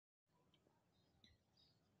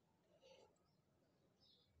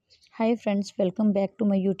Hi friends, welcome back to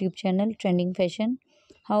my YouTube channel Trending Fashion.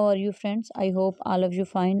 How are you friends? I hope all of you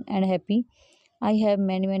fine and happy. I have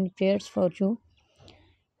many prayers for you.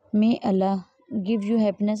 May Allah give you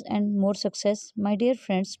happiness and more success. My dear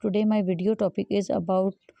friends, today my video topic is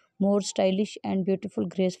about more stylish and beautiful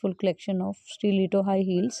graceful collection of stiletto high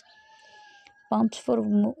heels pumps for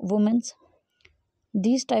women.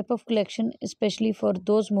 These type of collection especially for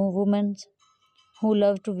those women who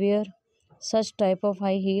love to wear such type of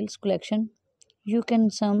high heels collection. You can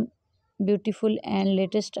some beautiful and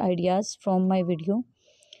latest ideas from my video,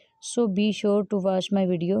 so be sure to watch my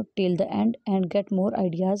video till the end and get more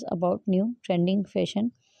ideas about new trending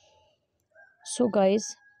fashion. So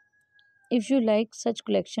guys, if you like such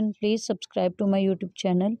collection, please subscribe to my YouTube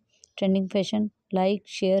channel Trending Fashion, like,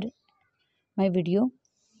 share my video.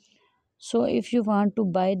 So if you want to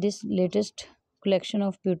buy this latest collection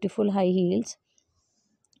of beautiful high heels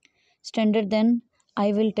standard, then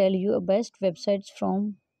I will tell you best websites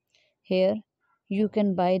from here. You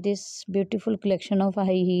can buy this beautiful collection of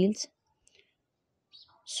high heels.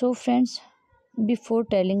 So friends, before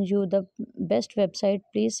telling you the best website,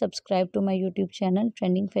 please subscribe to my YouTube channel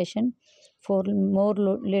Trending Fashion for more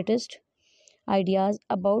latest ideas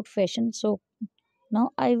about fashion. So now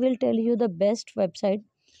I will tell you the best website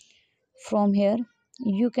from here.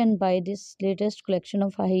 You can buy this latest collection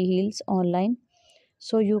of high heels online.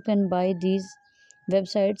 So you can buy these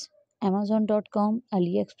websites amazon.com,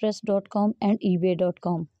 aliexpress.com and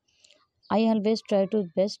ebay.com. I always try to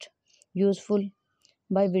best useful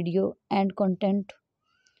by video and content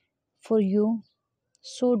for you.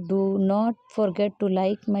 So do not forget to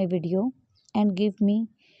like my video and give me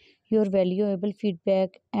your valuable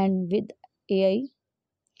feedback and with AI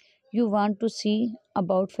you want to see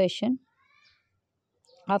about fashion.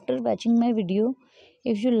 After watching my video,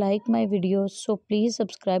 if you like my videos, so please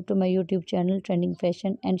subscribe to my YouTube channel Trending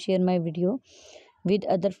Fashion and share my video with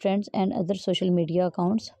other friends and other social media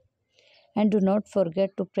accounts. And do not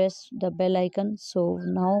forget to press the bell icon. So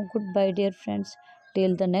now goodbye dear friends,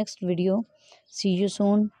 till the next video. See you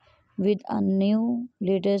soon with a new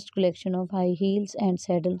latest collection of high heels and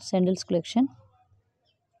sandals collection.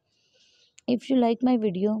 If you like my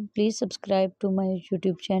video, please subscribe to my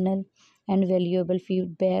YouTube channel and valuable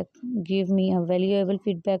feedback. Give me a valuable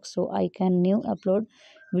feedback so I can new upload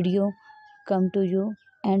video come to you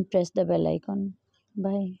and press the bell icon.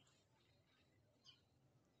 Bye.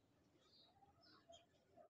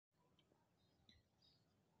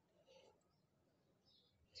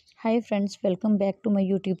 Hi friends, welcome back to my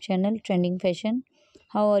YouTube channel Trending Fashion.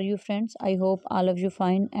 How are you friends? I hope all of you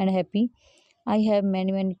fine and happy. I have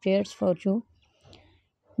many prayers for you.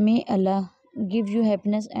 May Allah give you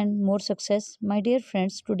happiness and more success. My dear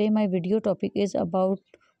friends, today my video topic is about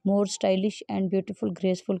more stylish and beautiful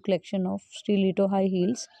graceful collection of stiletto high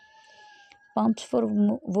heels pumps for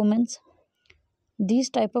women. These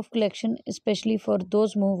type of collection especially for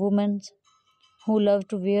those women who love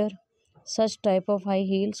to wear such type of high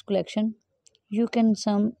heels collection. You can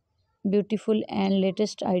some beautiful and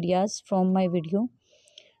latest ideas from my video,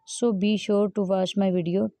 so be sure to watch my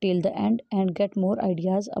video till the end and get more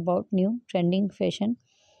ideas about new trending fashion.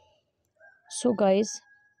 So guys,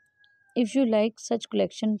 if you like such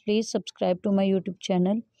collection, please subscribe to my YouTube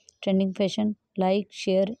channel Trending Fashion, like,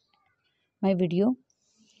 share my video.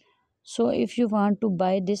 So if you want to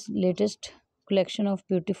buy this latest collection of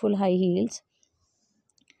beautiful high heels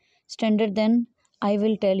standard, then I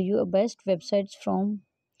will tell you best websites from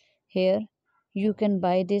here. You can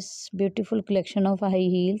buy this beautiful collection of high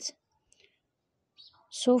heels.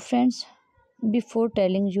 So friends, before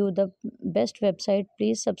telling you the best website,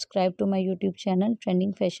 please subscribe to my YouTube channel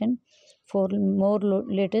Trending Fashion for more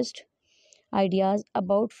latest ideas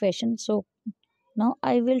about fashion. So now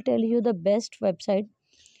I will tell you the best website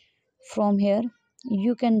from here.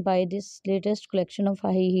 You can buy this latest collection of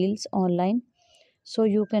high heels online. So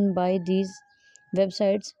you can buy these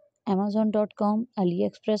websites amazon.com,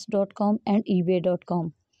 aliexpress.com and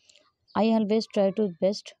ebay.com. I always try to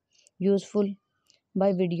best useful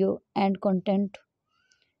by video and content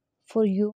for you.